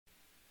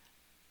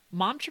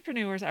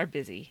Momtrepreneurs are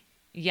busy.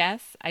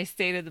 Yes, I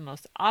stated the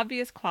most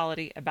obvious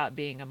quality about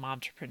being a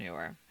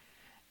momtrepreneur.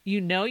 You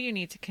know you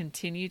need to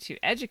continue to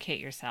educate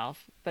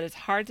yourself, but it's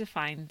hard to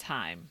find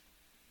time.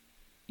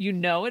 You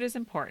know it is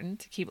important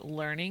to keep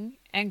learning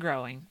and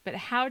growing, but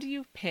how do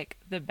you pick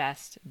the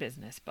best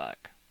business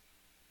book?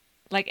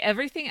 Like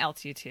everything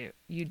else you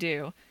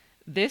do,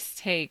 this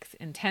takes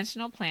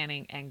intentional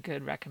planning and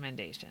good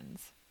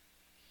recommendations.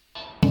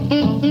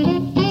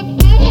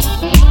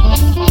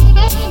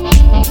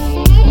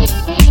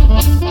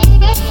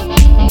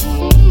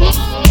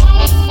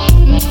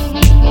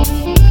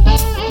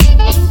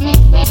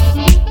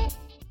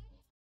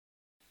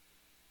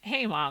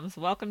 Hey moms,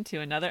 welcome to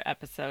another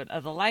episode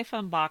of the Life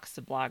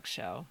Unboxed blog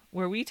show,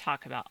 where we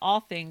talk about all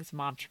things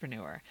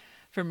momtrepreneur,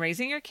 from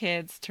raising your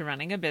kids to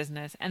running a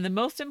business, and the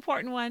most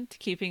important one, to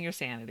keeping your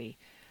sanity.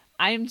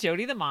 I am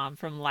Jody the mom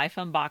from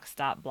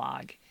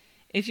lifeunboxed.blog.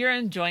 If you're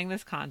enjoying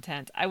this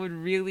content, I would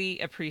really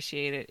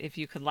appreciate it if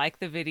you could like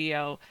the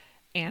video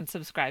and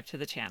subscribe to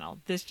the channel.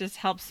 This just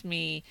helps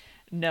me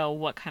know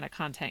what kind of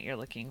content you're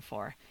looking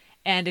for.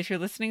 And if you're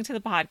listening to the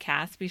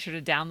podcast, be sure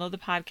to download the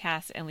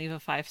podcast and leave a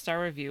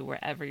 5-star review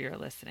wherever you're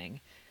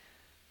listening.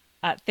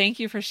 Thank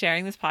you for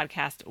sharing this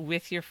podcast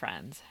with your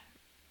friends.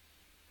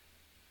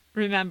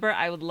 Remember,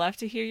 I would love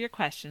to hear your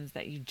questions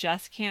that you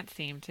just can't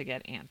seem to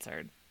get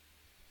answered.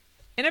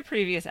 In a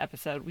previous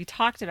episode, we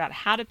talked about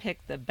how to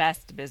pick the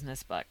best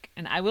business book,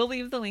 and I will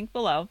leave the link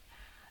below.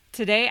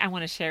 Today, I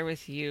want to share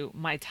with you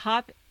my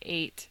top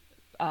 8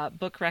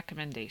 book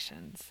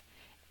recommendations.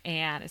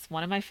 And it's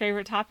one of my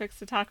favorite topics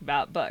to talk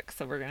about, books,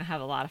 so we're going to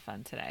have a lot of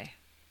fun today.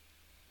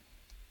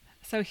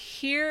 So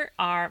here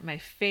are my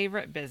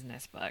favorite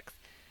business books.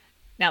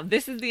 Now,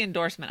 this is the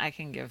endorsement I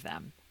can give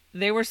them.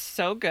 They were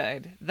so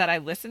good that I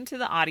listened to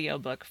the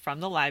audiobook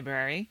from the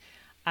library.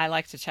 I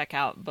like to check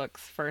out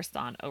books first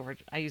on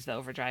I use the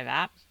Overdrive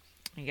app.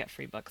 You get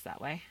free books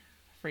that way.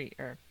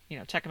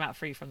 Check them out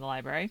free from the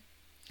library.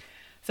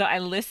 So I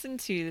listened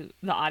to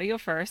the audio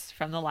first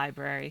from the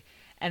library,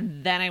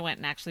 and then I went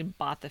and actually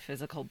bought the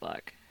physical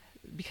book.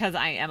 Because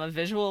I am a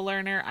visual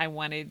learner, I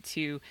wanted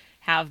to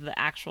have the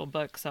actual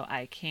book so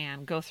I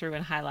can go through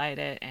and highlight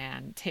it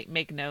and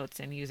make notes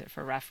and use it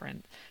for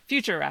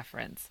future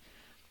reference.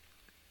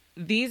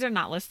 These are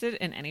not listed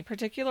in any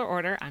particular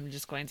order. I'm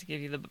just going to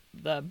give you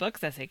the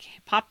books as they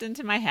popped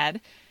into my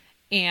head.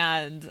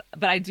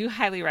 But I do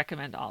highly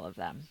recommend all of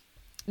them.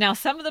 Now,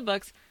 some of the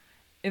books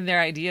in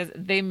their ideas,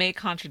 they may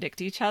contradict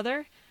each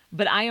other,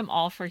 but I am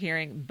all for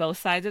hearing both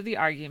sides of the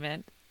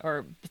argument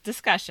or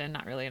discussion,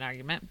 not really an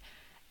argument,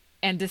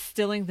 and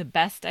distilling the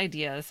best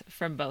ideas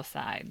from both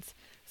sides.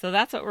 So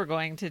that's what we're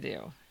going to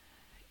do.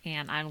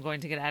 And I'm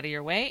going to get out of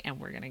your way and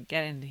we're going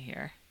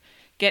to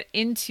get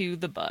into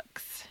the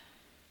books.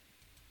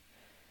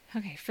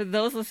 Okay, for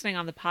those listening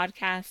on the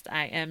podcast,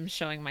 I am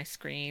showing my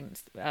screen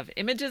of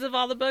images of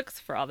all the books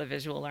for all the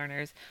visual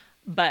learners,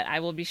 but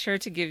I will be sure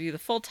to give you the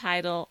full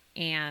title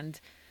and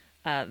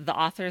the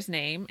author's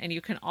name, and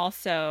you can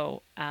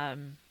also I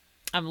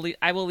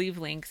will leave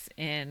links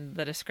in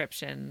the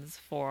descriptions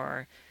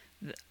for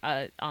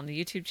on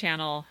the YouTube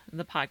channel,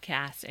 the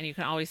podcast, and you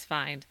can always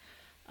find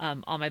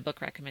all my book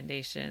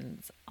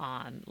recommendations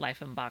on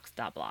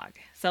lifeunboxed.blog.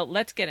 So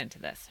let's get into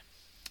this.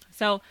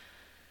 So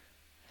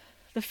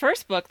the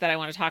first book that I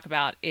want to talk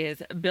about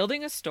is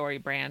Building a Story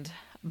Brand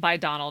by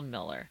Donald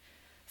Miller.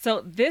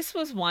 So this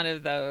was one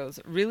of those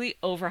really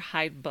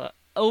overhyped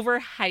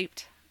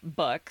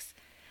books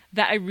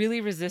that I really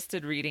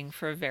resisted reading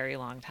for a very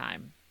long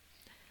time.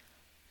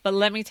 But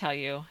let me tell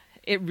you,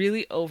 it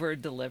really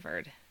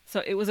over-delivered.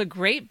 So it was a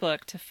great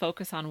book to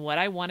focus on what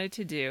I wanted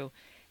to do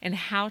and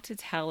how to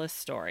tell a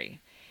story.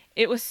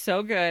 It was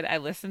so good, I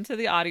listened to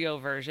the audio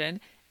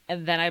version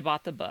and then I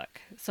bought the book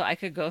so I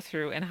could go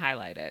through and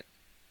highlight it.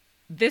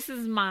 This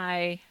is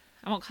I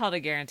won't call it a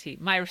guarantee.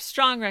 My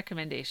strong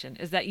recommendation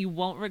is that you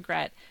won't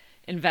regret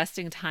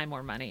investing time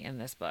or money in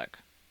this book.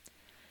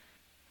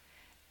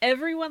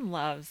 Everyone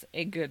loves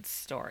a good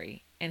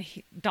story, and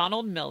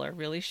Donald Miller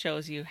really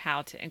shows you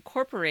how to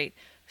incorporate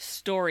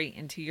story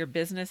into your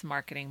business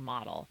marketing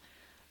model.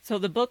 So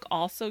the book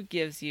also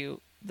gives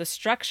you the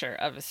structure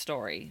of a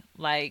story.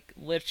 Like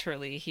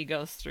literally, he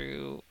goes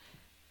through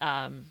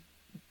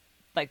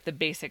like the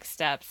basic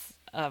steps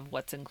of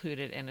what's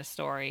included in a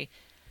story.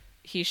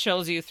 He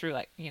shows you through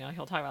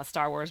he'll talk about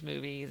Star Wars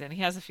movies, and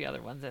he has a few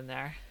other ones in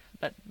there,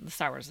 but the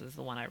Star Wars is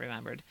the one I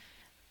remembered.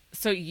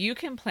 So you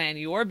can plan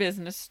your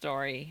business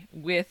story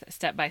with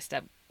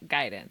step-by-step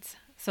guidance.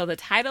 So the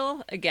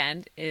title,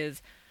 again,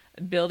 is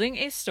Building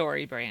a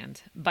Story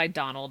Brand by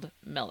Donald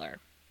Miller.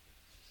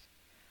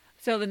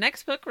 So the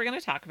next book we're going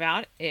to talk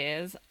about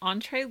is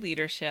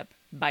EntreLeadership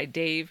by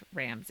Dave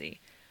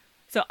Ramsey.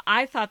 So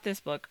I thought this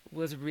book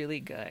was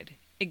really good.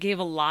 It gave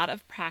a lot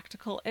of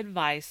practical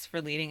advice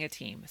for leading a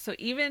team. So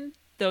even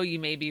though you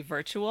may be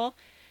virtual,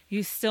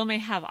 you still may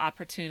have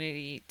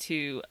opportunity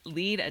to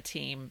lead a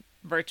team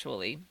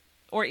virtually,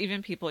 or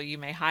even people you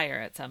may hire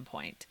at some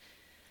point.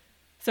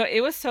 So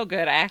it was so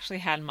good, I actually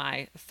had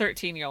my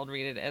 13-year-old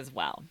read it as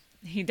well.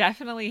 He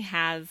definitely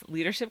has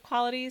leadership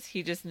qualities.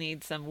 He just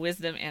needs some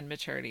wisdom and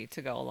maturity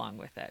to go along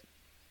with it.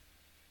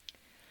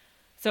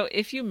 So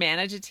if you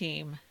manage a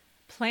team,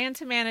 plan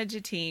to manage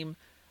a team,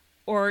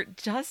 or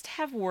just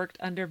have worked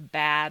under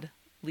bad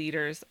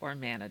leaders or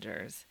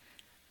managers,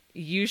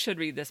 you should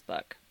read this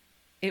book.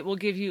 It will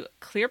give you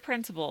clear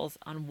principles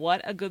on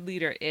what a good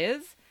leader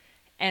is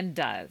and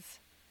does.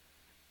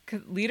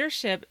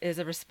 Leadership is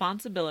a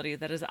responsibility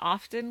that is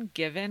often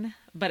given,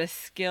 but a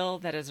skill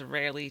that is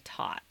rarely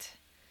taught.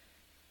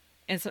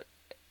 And so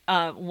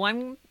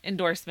one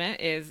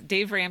endorsement is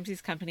Dave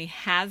Ramsey's company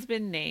has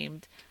been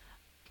named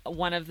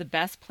one of the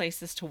best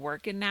places to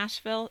work in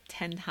Nashville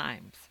 10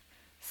 times.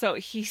 So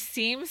he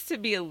seems to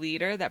be a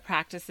leader that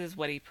practices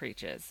what he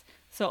preaches.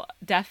 So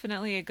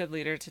definitely a good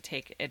leader to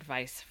take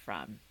advice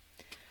from.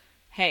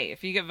 Hey,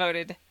 if you get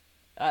voted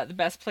the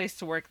best place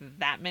to work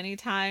that many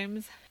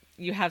times,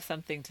 you have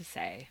something to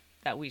say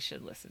that we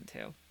should listen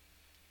to.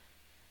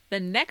 The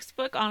next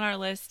book on our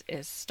list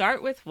is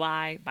Start With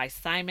Why by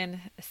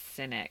Simon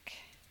Sinek.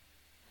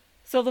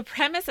 So the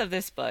premise of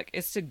this book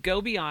is to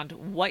go beyond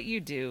what you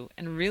do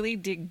and really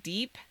dig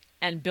deep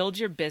and build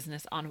your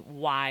business on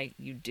why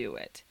you do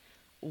it.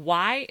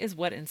 Why is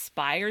what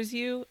inspires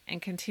you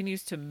and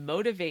continues to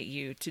motivate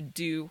you to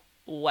do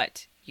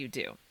what you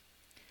do.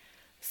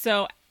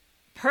 So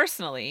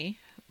personally,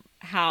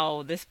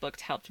 how this book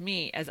helped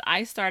me as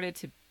I started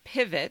to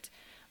pivot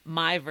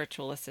my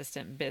virtual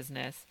assistant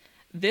business,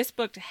 this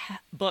book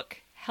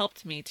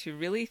helped me to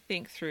really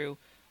think through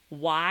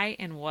why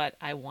and what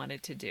I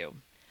wanted to do.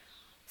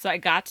 So I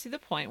got to the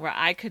point where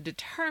I could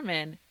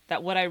determine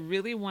that what I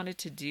really wanted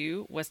to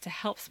do was to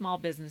help small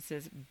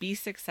businesses be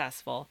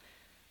successful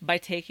by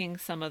taking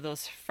some of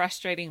those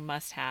frustrating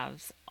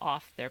must-haves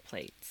off their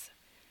plates.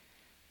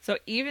 So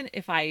even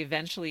if I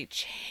eventually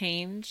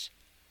change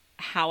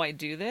how I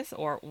do this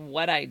or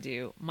what I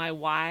do, my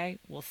why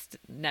will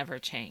never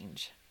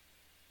change.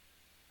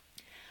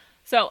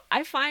 So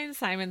I find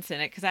Simon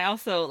Sinek, because I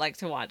also like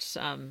to watch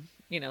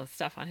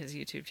stuff on his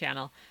YouTube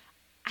channel.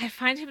 I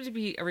find him to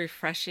be a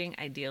refreshing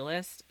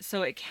idealist,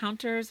 so it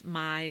counters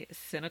my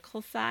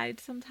cynical side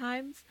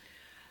sometimes.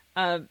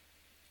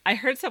 I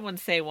heard someone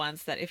say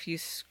once that if you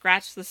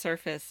scratch the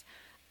surface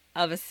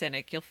of a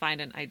cynic, you'll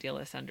find an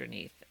idealist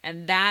underneath.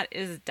 And that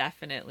is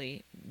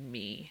definitely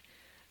me.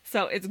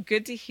 So it's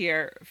good to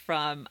hear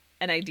from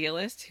an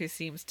idealist who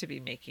seems to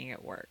be making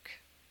it work.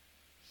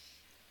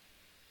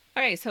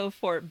 All right, so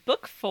for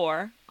book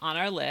 4 on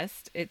our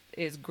list, it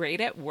is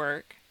Great at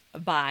Work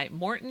by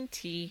Morton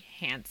T.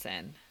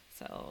 Hansen.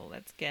 So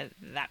let's get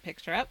that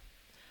picture up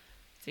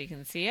so you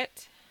can see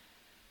it.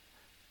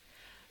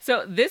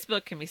 So this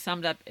book can be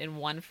summed up in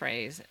one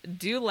phrase: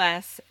 do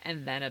less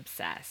and then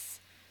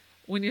obsess.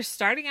 When you're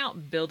starting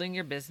out building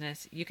your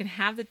business, you can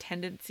have the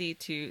tendency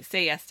to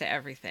say yes to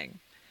everything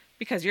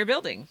because you're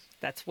building.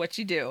 That's what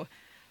you do.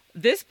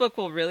 This book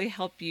will really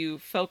help you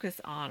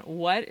focus on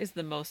what is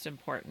the most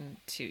important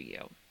to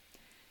you.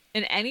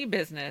 In any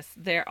business,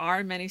 there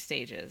are many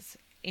stages.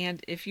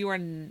 And if you are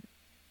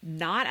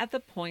not at the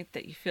point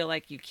that you feel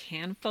like you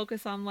can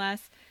focus on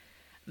less,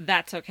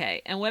 that's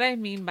okay. And what I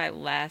mean by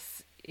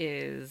less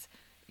is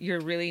you're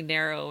really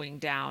narrowing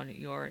down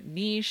your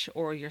niche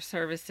or your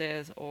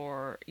services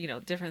or,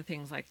 different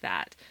things like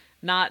that,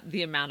 not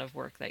the amount of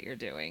work that you're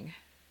doing.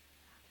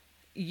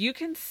 You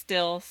can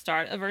still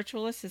start a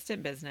virtual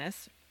assistant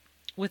business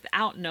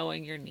without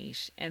knowing your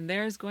niche. And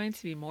there's going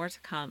to be more to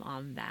come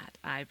on that,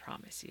 I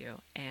promise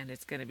you. And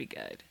it's going to be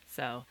good.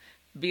 So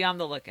be on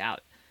the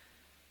lookout.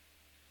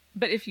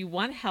 But if you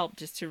want help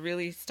just to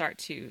really start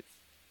to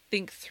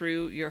think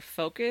through your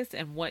focus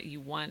and what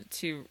you want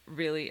to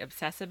really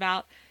obsess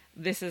about,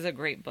 this is a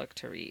great book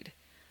to read.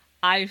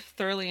 I've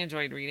thoroughly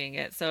enjoyed reading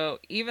it. So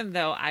even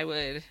though I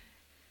would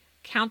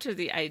counter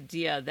the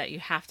idea that you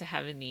have to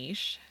have a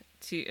niche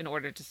in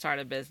order to start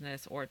a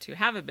business or to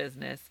have a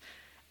business,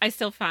 I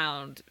still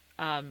found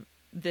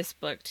this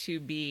book to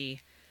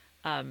be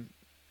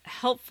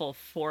helpful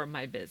for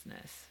my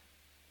business.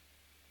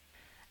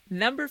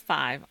 Number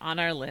 5 on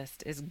our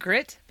list is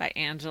Grit by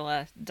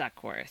Angela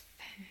Duckworth.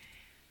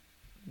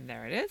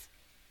 There it is.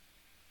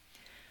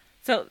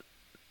 So,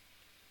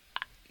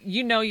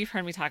 you've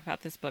heard me talk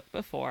about this book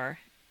before.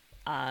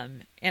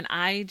 And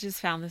I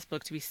just found this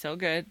book to be so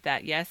good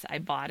that, yes, I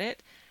bought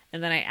it.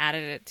 And then I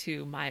added it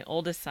to my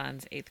oldest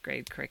son's 8th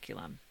grade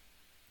curriculum.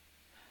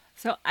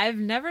 So I've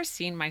never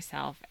seen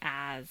myself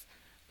as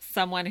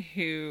someone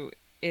who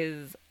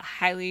is a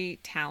highly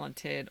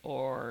talented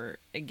or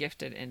a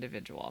gifted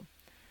individual.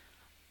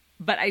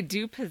 But I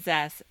do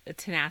possess a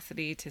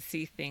tenacity to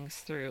see things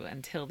through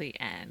until the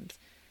end.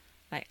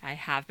 Like, I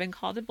have been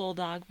called a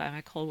bulldog by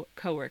my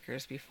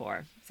coworkers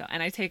before.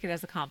 And I take it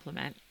as a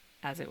compliment,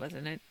 as it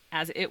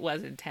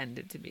was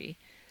intended to be.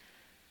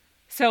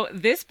 So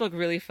this book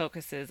really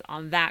focuses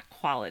on that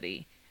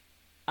quality.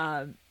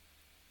 As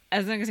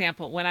an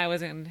example, when I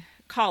was in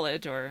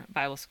college or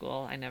Bible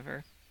school,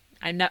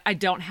 I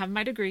don't have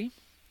my degree.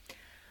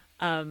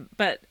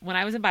 But when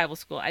I was in Bible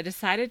school, I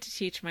decided to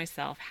teach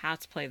myself how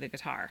to play the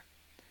guitar.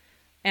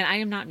 And I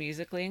am not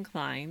musically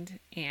inclined,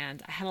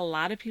 and I had a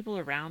lot of people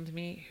around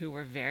me who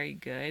were very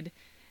good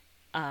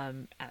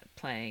at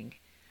playing.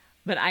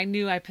 But I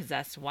knew I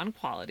possessed one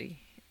quality,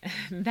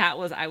 and that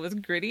was I was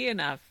gritty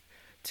enough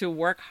to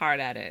work hard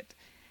at it.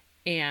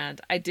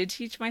 And I did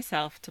teach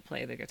myself to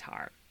play the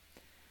guitar.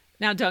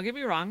 Now, don't get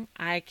me wrong,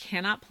 I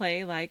cannot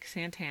play like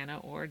Santana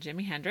or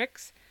Jimi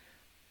Hendrix,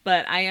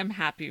 but I am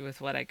happy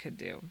with what I could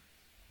do.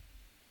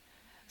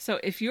 So,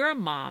 if you're a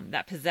mom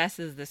that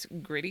possesses this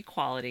gritty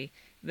quality,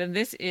 then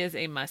this is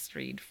a must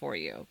read for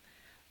you.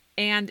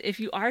 And if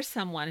you are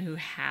someone who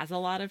has a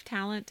lot of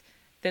talent,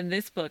 then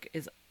this book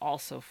is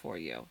also for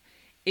you.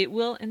 It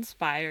will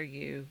inspire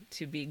you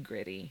to be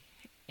gritty,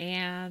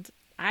 and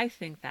I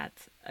think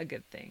that's a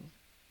good thing.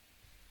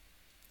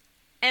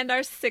 And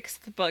our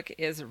sixth book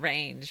is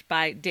Range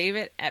by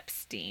David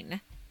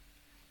Epstein.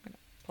 I'm going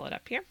to pull it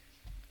up here.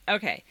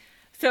 Okay,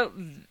 so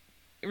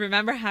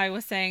remember how I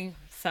was saying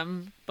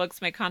some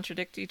books may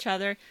contradict each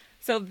other?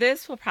 So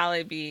this will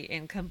probably be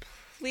in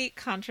complete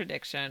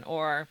contradiction,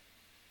 or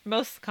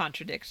most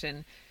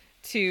contradiction,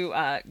 to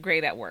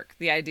Great at Work,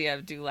 the idea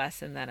of do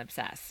less and then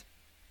obsess.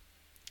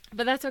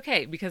 But that's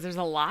okay, because there's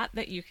a lot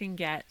that you can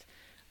get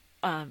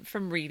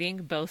from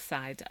reading both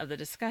sides of the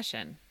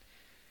discussion.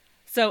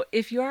 So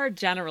if you're a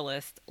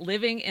generalist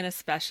living in a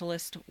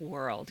specialist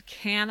world,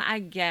 can I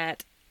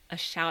get a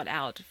shout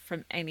out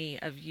from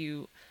any of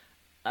you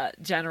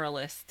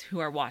generalists who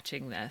are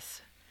watching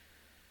this?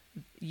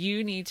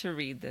 You need to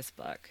read this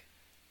book.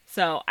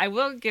 So I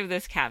will give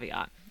this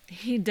caveat.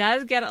 He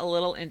does get a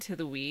little into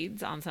the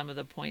weeds on some of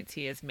the points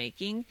he is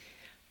making,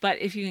 but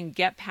if you can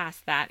get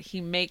past that,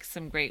 he makes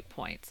some great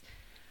points.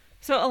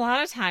 So a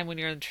lot of time when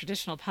you're in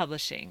traditional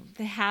publishing,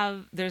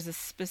 there's a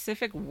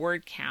specific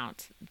word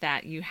count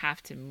that you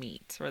have to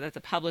meet, or that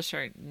the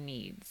publisher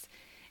needs.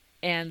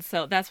 And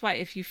so that's why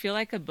if you feel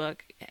like a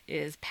book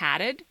is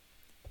padded,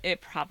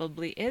 it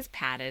probably is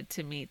padded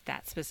to meet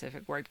that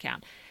specific word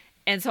count.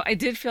 And so I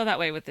did feel that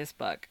way with this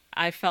book.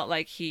 I felt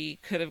like he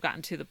could have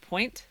gotten to the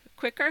point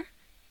quicker,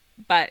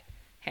 but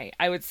hey,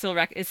 I would still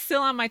it's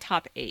still on my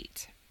top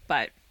 8,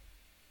 but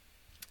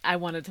I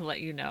wanted to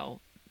let you know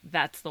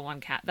that's the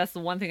one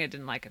thing I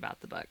didn't like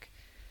about the book.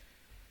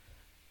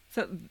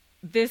 So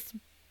this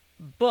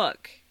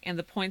book and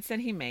the points that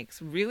he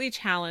makes really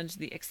challenge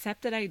the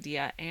accepted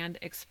idea and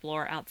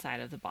explore outside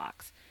of the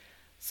box.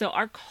 So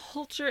our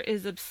culture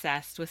is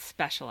obsessed with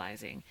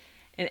specializing.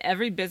 In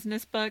every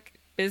business book,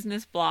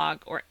 business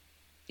blog, or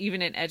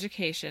even in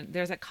education,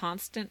 there's a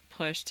constant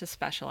push to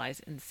specialize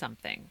in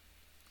something.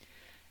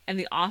 And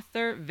the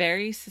author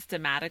very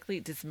systematically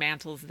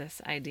dismantles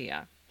this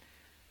idea.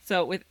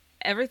 So with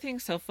everything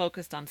so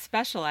focused on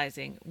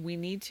specializing, we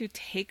need to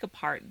take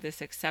apart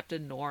this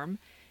accepted norm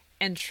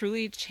and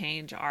truly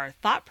change our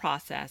thought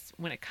process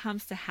when it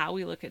comes to how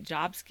we look at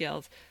job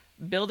skills,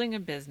 building a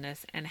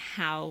business, and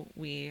how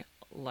we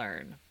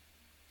learn.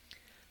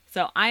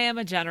 So I am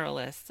a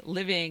generalist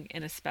living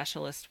in a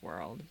specialist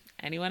world.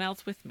 Anyone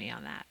else with me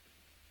on that?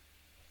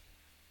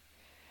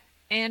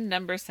 And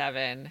number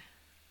 7,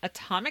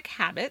 Atomic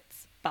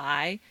Habits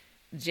by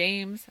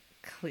James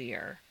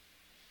Clear.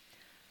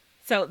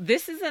 So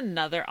this is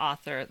another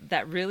author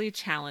that really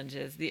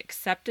challenges the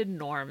accepted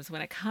norms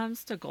when it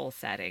comes to goal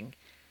setting.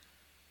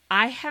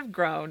 I have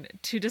grown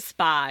to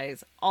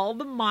despise all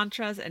the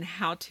mantras and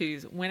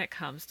how-tos when it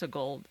comes to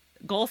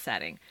goal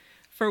setting.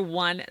 For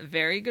one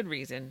very good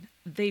reason,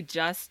 they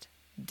just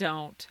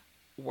don't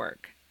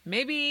work.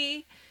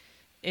 Maybe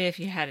if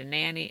you had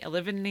a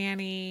live-in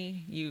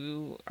nanny,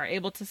 you are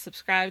able to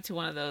subscribe to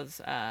one of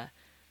those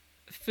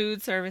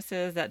food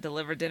services that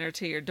deliver dinner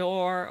to your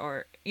door,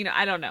 or,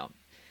 I don't know.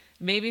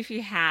 Maybe if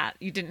you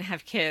didn't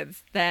have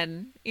kids,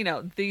 then,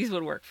 these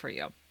would work for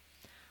you.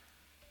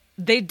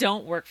 They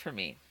don't work for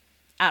me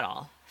at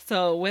all.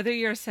 So whether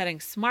you're setting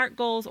SMART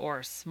goals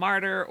or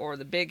SMARTer or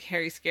the big,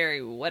 hairy,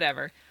 scary,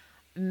 whatever,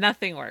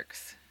 nothing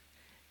works.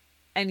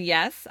 And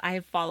yes, I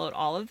have followed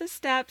all of the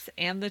steps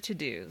and the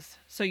to-dos.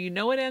 So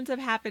what ends up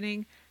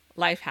happening?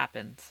 Life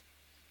happens.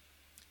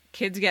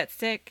 Kids get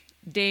sick.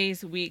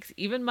 Days, weeks,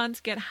 even months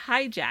get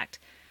hijacked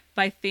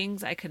by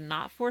things I could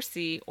not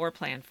foresee or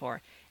plan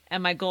for.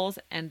 And my goals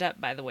end up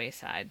by the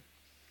wayside.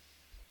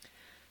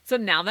 So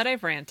now that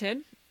I've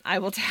ranted, I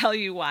will tell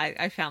you why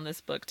I found this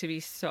book to be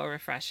so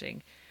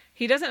refreshing.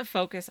 He doesn't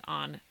focus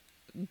on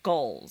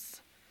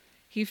goals.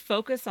 He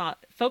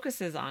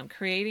focuses on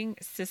creating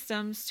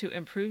systems to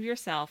improve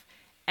yourself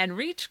and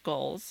reach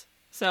goals.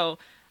 So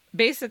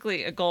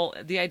basically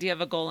the idea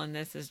of a goal in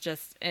this is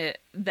just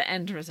the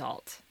end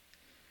result.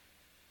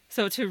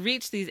 So to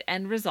reach these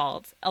end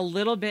results a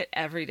little bit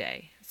every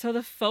day. So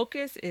the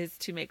focus is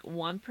to make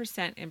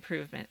 1%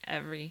 improvement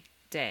every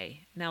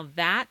day. Now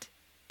that,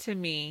 to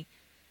me,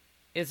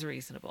 is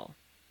reasonable.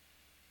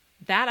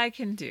 That I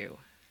can do.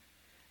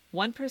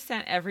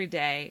 1% every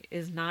day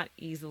is not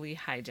easily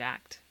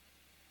hijacked.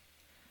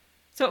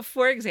 So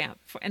for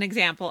an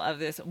example of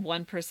this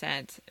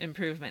 1%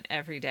 improvement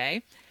every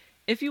day,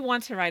 if you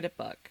want to write a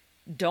book,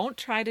 Don't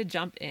try to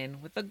jump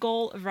in with the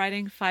goal of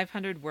writing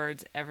 500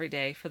 words every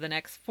day for the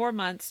next 4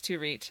 months to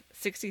reach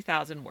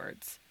 60,000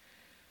 words.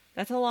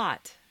 That's a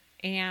lot,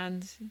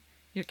 and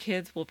your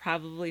kids will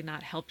probably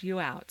not help you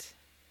out.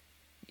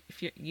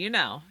 If you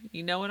know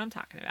what I'm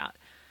talking about.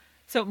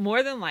 So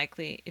more than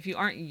likely, if you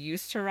aren't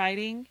used to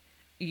writing,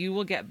 you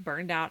will get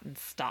burned out and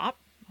stop,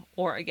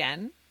 or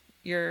again,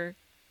 your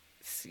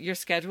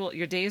schedule,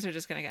 your days are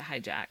just going to get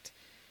hijacked.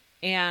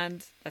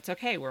 And that's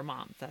okay. We're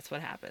moms. That's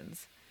what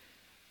happens.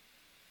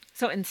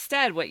 So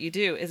instead, what you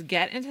do is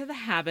get into the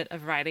habit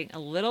of writing a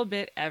little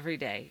bit every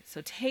day.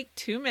 So take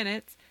 2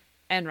 minutes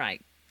and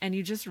write. And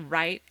you just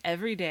write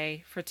every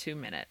day for 2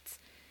 minutes.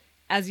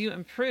 As you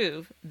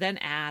improve, then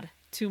add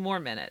 2 more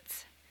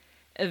minutes.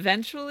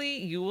 Eventually,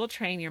 you will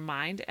train your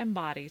mind and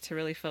body to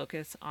really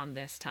focus on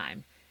this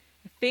time.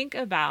 If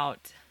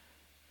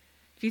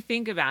you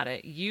think about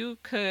it, you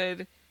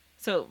could,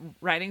 so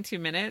writing 2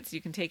 minutes, you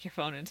can take your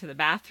phone into the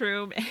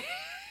bathroom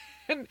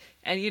and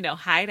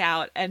hide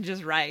out and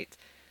just write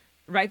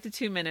the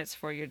 2 minutes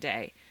for your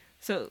day.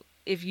 So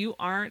if you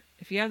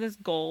have this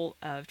goal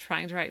of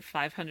trying to write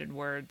 500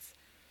 words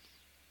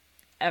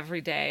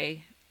every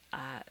day,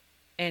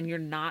 and you're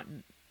not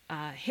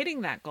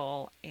hitting that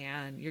goal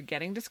and you're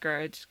getting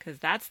discouraged, because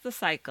that's the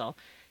cycle.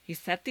 You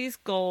set these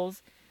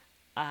goals,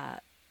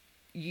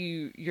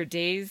 your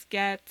days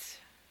get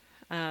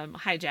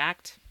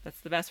hijacked.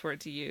 That's the best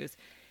word to use.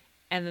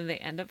 And then they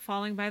end up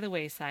falling by the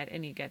wayside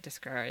and you get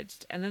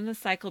discouraged. And then the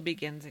cycle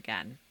begins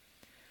again.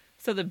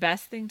 So the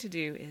best thing to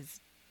do is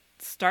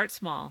start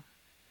small.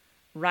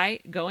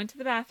 Go into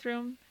the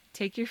bathroom,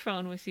 take your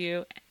phone with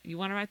you. You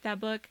want to write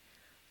that book?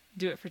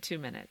 Do it for 2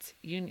 minutes.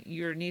 You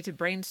need to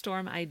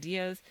brainstorm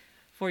ideas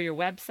for your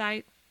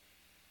website.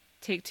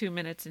 Take 2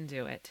 minutes and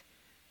do it.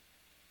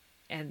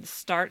 And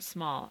start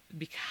small,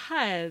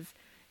 because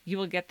you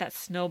will get that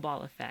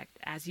snowball effect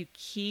as you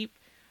keep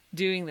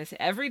doing this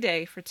every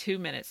day for 2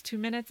 minutes. 2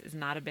 minutes is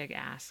not a big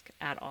ask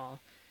at all.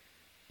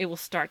 It will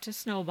start to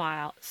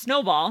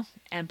snowball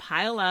and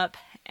pile up,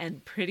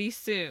 and pretty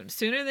soon,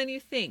 sooner than you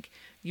think,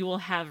 you will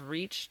have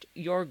reached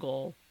your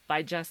goal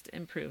by just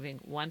improving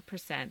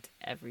 1%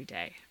 every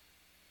day.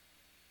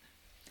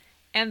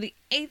 And the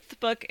 8th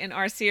book in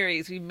our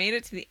series, we made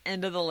it to the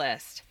end of the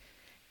list,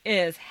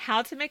 is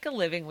How to Make a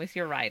Living with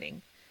Your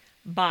Writing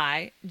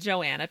by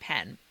Joanna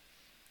Penn.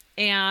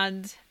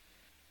 And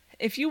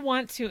if you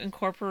want to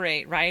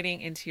incorporate writing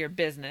into your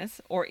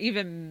business, or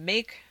even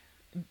make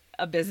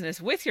a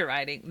business with your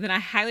writing, then I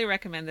highly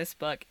recommend this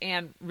book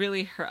and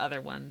really her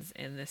other ones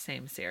in the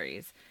same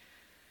series.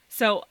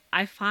 So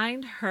I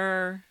find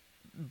her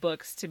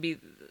books to be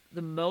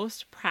the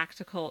most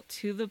practical,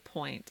 to the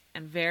point,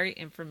 and very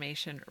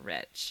information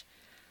rich.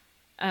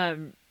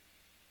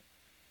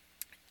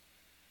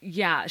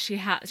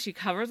 She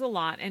covers a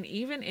lot. And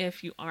even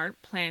if you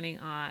aren't planning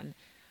on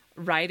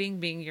writing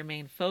being your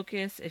main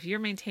focus, if you're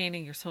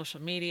maintaining your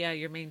social media,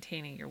 you're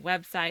maintaining your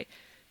website,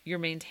 you're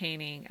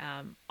maintaining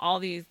all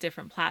these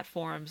different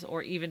platforms,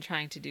 or even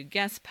trying to do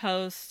guest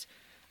posts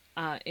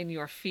in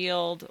your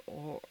field,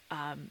 or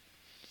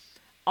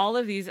all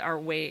of these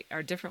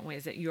are different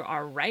ways that you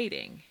are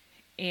writing.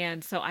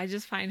 And so I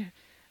just find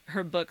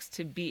her books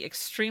to be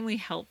extremely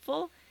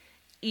helpful,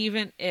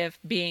 even if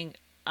being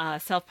a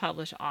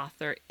self-published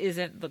author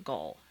isn't the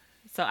goal.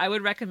 So I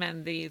would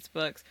recommend these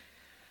books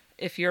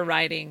if you're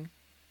writing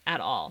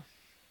at all.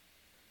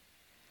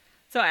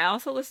 So I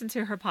also listen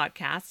to her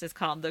podcast. It's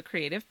called The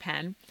Creative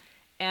Pen,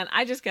 and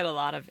I just get a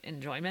lot of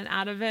enjoyment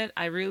out of it.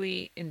 I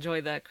really enjoy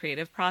the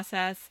creative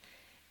process.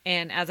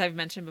 And as I've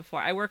mentioned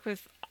before, I work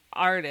with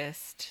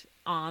artists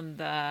on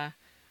the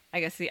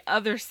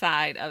other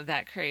side of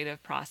that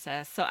creative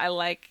process. So I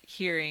like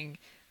hearing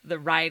the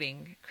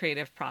writing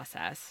creative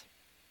process.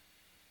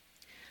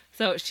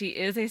 So she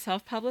is a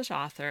self-published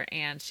author,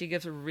 and she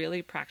gives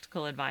really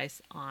practical advice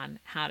on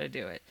how to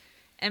do it.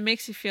 And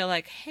makes you feel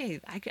like, hey,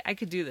 I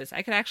could do this.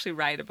 I could actually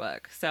write a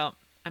book. So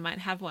I might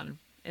have one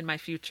in my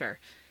future.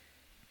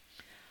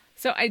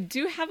 So I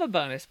do have a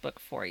bonus book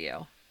for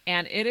you.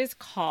 And it is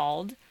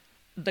called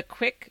The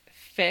Quick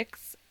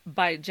Fix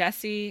by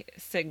Jesse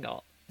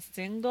Singal.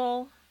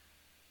 Singal,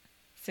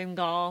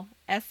 Singal,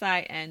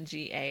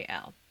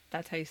 S-I-N-G-A-L.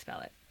 That's how you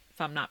spell it,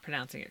 if I'm not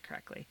pronouncing it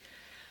correctly.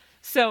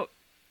 So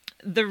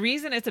the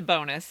reason it's a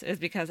bonus is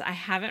because I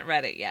haven't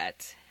read it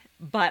yet,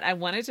 but I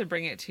wanted to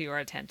bring it to your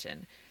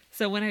attention.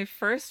 So when I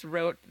first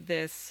wrote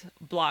this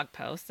blog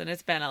post, and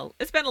it's been a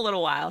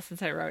little while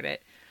since I wrote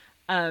it,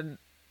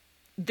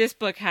 this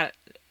book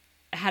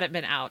hadn't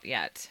been out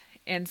yet,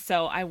 and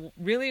so I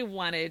really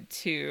wanted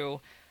to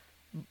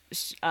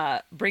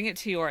bring it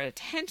to your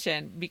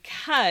attention,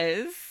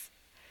 because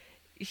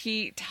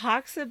he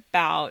talks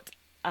about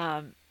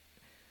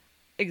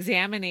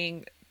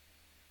examining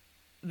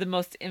the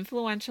most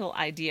influential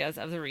ideas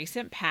of the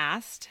recent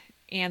past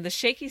and the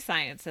shaky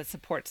science that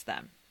supports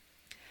them.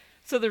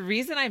 So the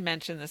reason I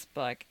mention this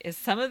book is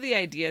some of the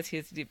ideas he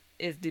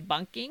is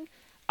debunking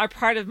are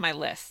part of my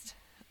list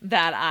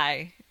that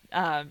I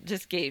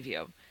just gave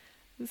you.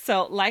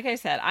 So like I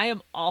said, I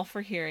am all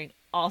for hearing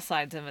all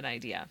sides of an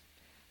idea.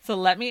 So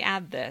let me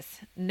add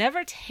this.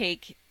 Never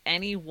take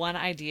any one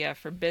idea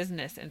for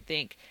business and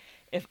think,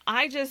 if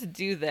I just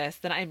do this,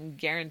 then I'm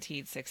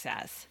guaranteed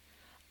success.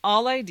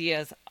 All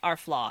ideas are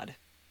flawed,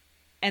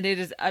 and it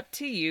is up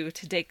to you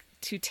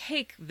to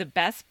take the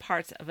best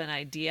parts of an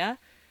idea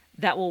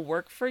that will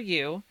work for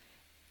you.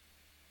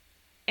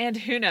 And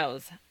who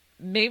knows,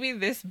 maybe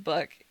this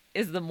book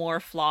is the more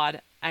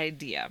flawed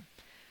idea.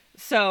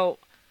 So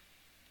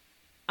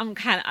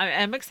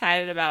I'm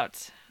excited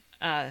about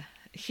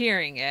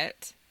hearing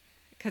it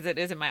because it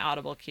is in my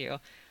Audible queue.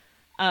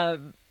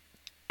 And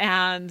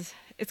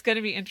it's going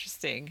to be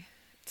interesting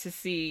to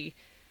see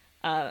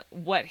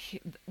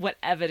what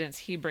evidence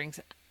he brings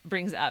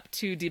up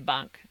to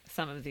debunk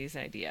some of these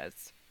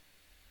ideas.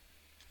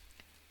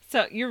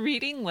 So your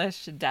reading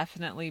list should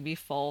definitely be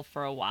full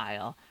for a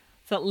while.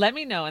 So let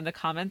me know in the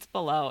comments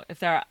below if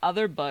there are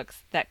other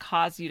books that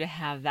cause you to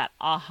have that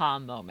aha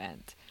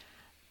moment.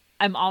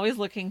 I'm always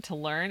looking to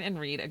learn and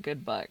read a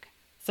good book.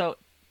 So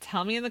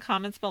tell me in the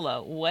comments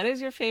below, what is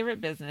your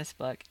favorite business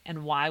book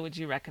and why would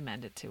you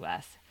recommend it to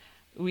us?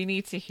 We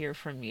need to hear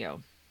from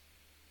you.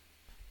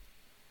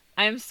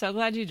 I am so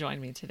glad you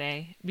joined me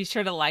today. Be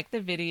sure to like the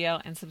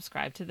video and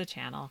subscribe to the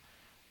channel.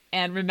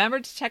 And remember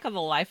to check out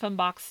the Life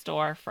Unboxed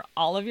store for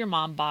all of your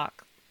Mom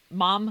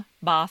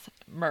Boss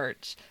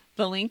merch.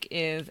 The link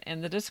is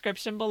in the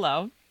description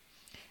below.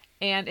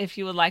 And if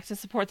you would like to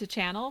support the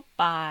channel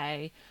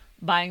by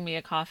buying me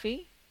a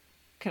coffee,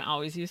 can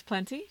always use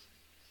plenty.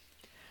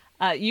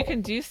 You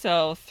can do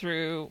so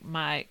through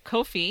my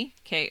Ko-fi,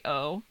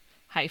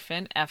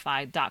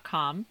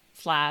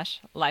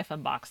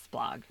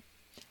 ko-fi.com/lifeunboxedblog.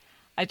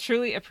 I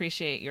truly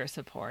appreciate your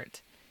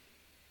support.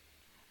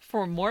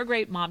 For more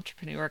great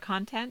momtrepreneur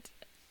content,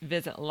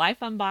 visit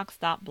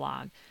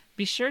lifeunboxed.blog.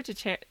 Be sure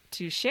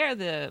to share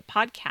the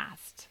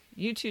podcast,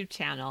 YouTube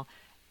channel,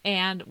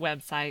 and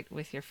website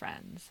with your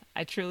friends.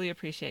 I truly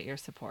appreciate your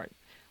support.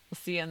 We'll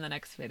see you in the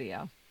next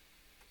video.